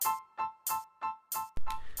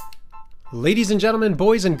Ladies and gentlemen,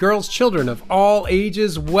 boys and girls, children of all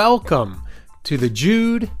ages, welcome to the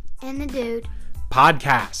Jude and the Dude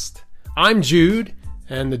podcast. I'm Jude,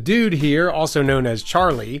 and the Dude here, also known as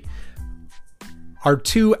Charlie, are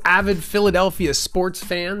two avid Philadelphia sports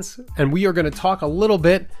fans, and we are going to talk a little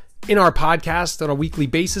bit in our podcast on a weekly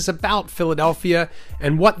basis about Philadelphia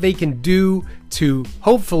and what they can do to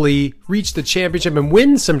hopefully reach the championship and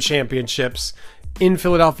win some championships in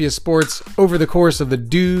Philadelphia sports over the course of the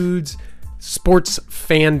Dude's sports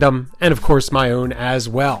fandom, and of course my own as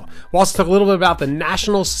well. We'll also talk a little bit about the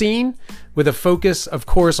national scene with a focus, of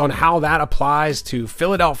course, on how that applies to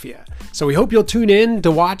Philadelphia. So we hope you'll tune in to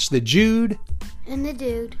watch the Jude and the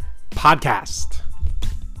Dude podcast.